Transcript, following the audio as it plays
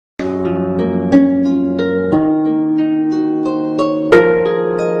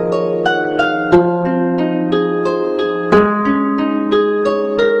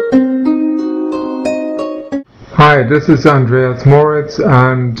this is Andreas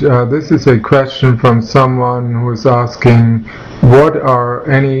and this is a question from someone who is asking, what are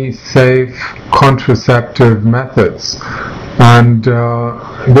any safe contraceptive methods? And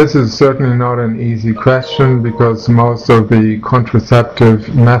this is certainly not an easy question, because most of the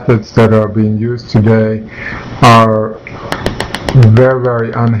contraceptive methods that are being used today are very,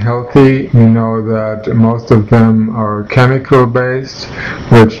 very unhealthy. We know that most of them are chemical based,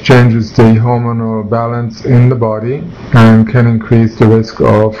 which changes the hormonal balance in the body and can increase the risk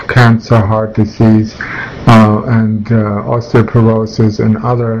of cancer, heart disease, and osteoporosis and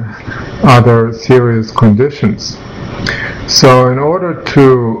other serious conditions. So in order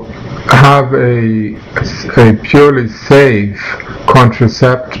to have a purely safe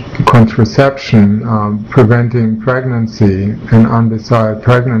contraception preventing pregnancy and undesired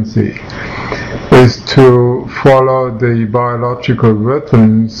pregnancy is to follow the biological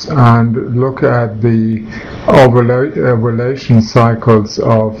rhythms and look at the ovulation cycles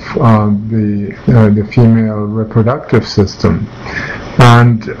of the female reproductive system,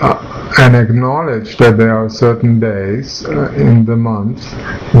 and acknowledge that there are certain days in the month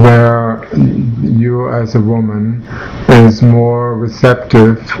where you as a woman is more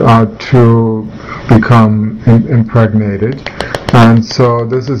receptive to become impregnated, and so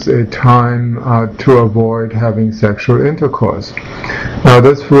this is a time to avoid having sexual intercourse. Now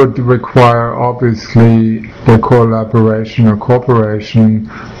this would require obviously the collaboration or cooperation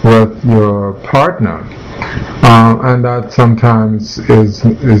with your partner. And that sometimes is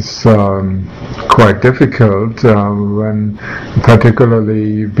quite difficult when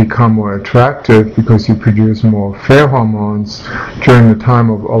particularly you become more attractive because you produce more fair hormones during the time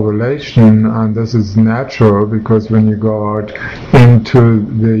of ovulation, and this is natural because when you go out into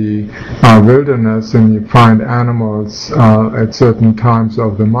the wilderness and you find animals at certain times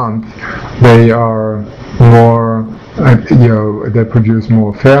of the month, they are more they produce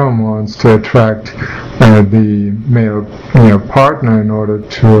more pheromones to attract the male partner in order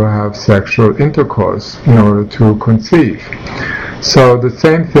to have sexual intercourse, in order to conceive. So the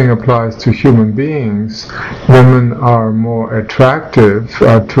same thing applies to human beings. Women are more attractive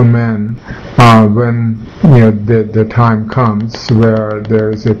to men when the time comes where there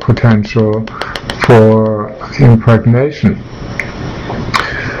is a potential for impregnation.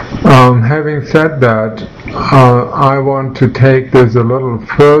 Having said that, I want to take this a little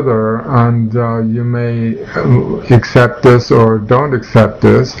further, and you may accept this or don't accept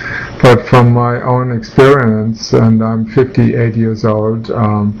this, but from my own experience, and I'm 58 years old,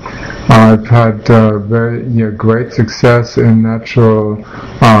 I've had very great success in natural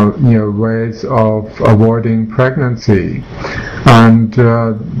ways of avoiding pregnancy. And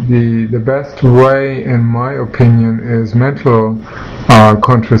the best way, in my opinion, is mental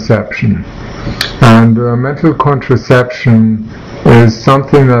contraception. And mental contraception is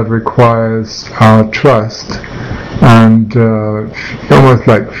something that requires trust and almost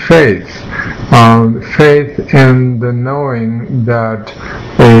like faith. Faith in the knowing that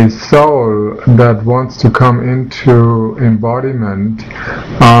a soul that wants to come into embodiment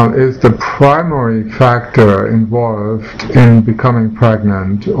is the primary factor involved in becoming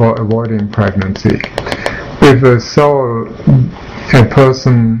pregnant or avoiding pregnancy. If a soul, a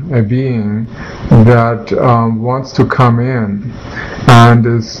person, a being that wants to come in and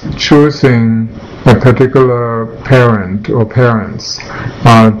is choosing a particular parent or parents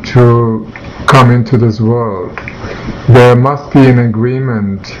to come into this world, there must be an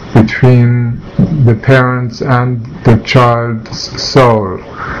agreement between the parents and the child's soul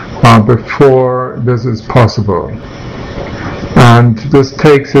before this is possible. And this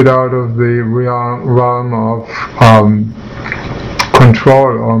takes it out of the realm of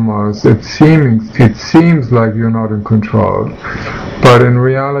control almost. It seems like you're not in control, but in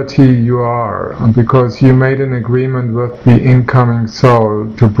reality you are, because you made an agreement with the incoming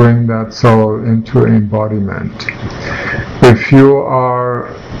soul to bring that soul into embodiment. If you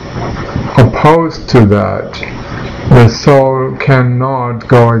are opposed to that, the soul cannot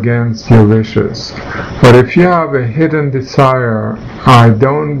go against your wishes. But if you have a hidden desire, I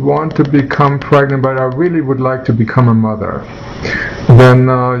don't want to become pregnant, but I really would like to become a mother, then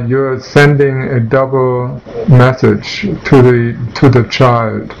you're sending a double message to the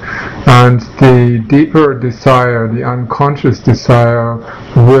child, and the deeper desire, the unconscious desire,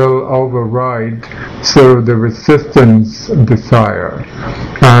 will override the resistance desire,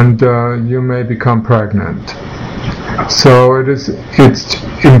 and you may become pregnant. So it's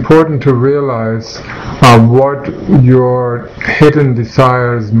important to realize what your hidden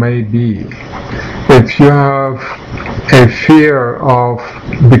desires may be. If you have a fear of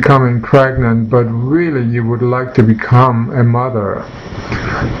becoming pregnant, but really you would like to become a mother,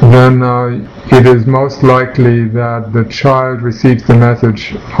 then it is most likely that the child receives the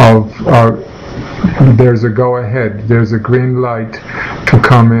message of there's a go-ahead, there's a green light to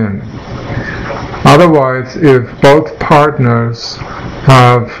come in. Otherwise, if both partners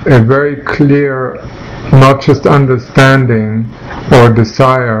have a very clear, not just understanding or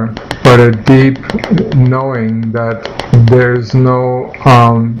desire, but a deep knowing that there's no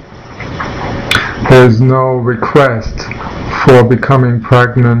request for becoming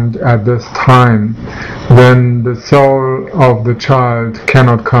pregnant at this time, then the soul of the child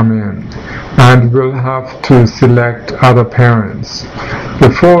cannot come in and will have to select other parents.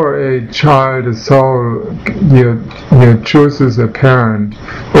 Before a child, a soul, chooses a parent,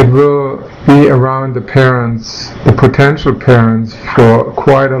 it will be around the parents, the potential parents, for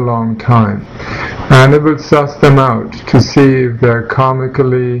quite a long time, and it will suss them out to see if they're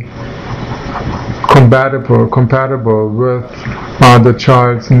karmically compatible with the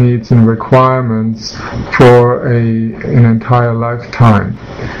child's needs and requirements for an entire lifetime.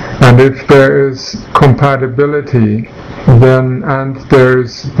 And if there is compatibility, then and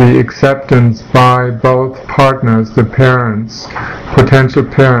there's the acceptance by both partners, the parents, potential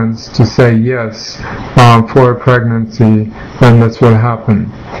parents, to say yes for a pregnancy, then this will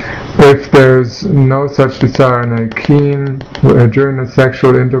happen. If there's no such desire and a keen during the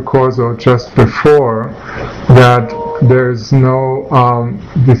sexual intercourse or just before, that there's no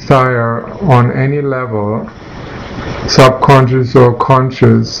desire on any level, subconscious or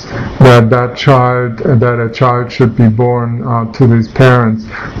conscious, that a child should be born to these parents,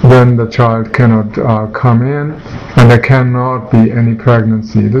 then the child cannot come in, and there cannot be any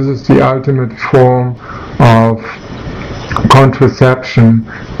pregnancy. This is the ultimate form of contraception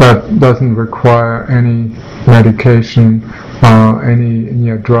that doesn't require any medication, any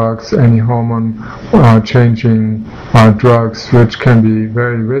drugs, any hormone changing drugs, which can be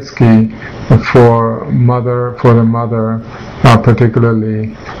very risky for the mother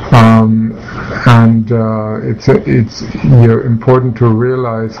particularly, and it's important to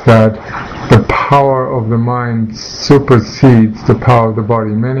realize that the power of the mind supersedes the power of the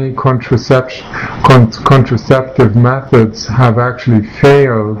body. Many contraceptive methods have actually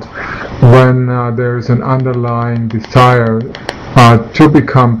failed when there's an underlying desire to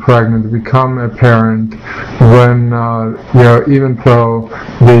become pregnant, to become a parent, when even though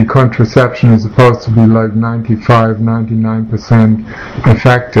the contraception is supposed to be like 95-99%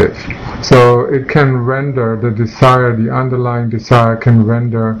 effective. So it can render the underlying desire can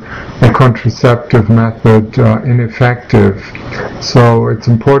render a contraceptive method ineffective. So it's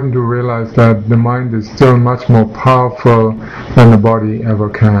important to realize that the mind is still much more powerful than the body ever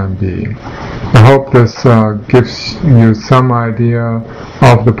can be. I hope this gives you some idea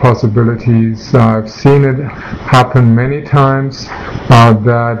of the possibilities. I've seen it happen many times,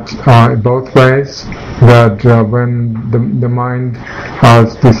 that both ways, that when the mind's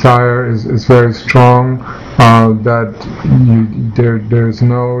desire is very strong, that there's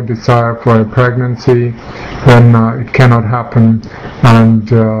no desire for a pregnancy, then it cannot happen,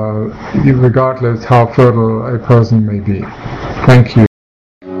 and regardless how fertile a person may be. Thank you.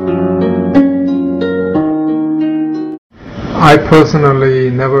 I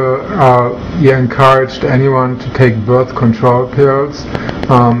personally never encouraged anyone to take birth control pills.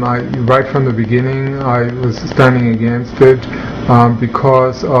 Right from the beginning I was standing against it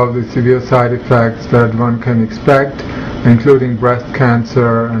because of the severe side effects that one can expect, including breast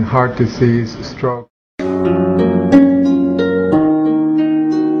cancer and heart disease, stroke.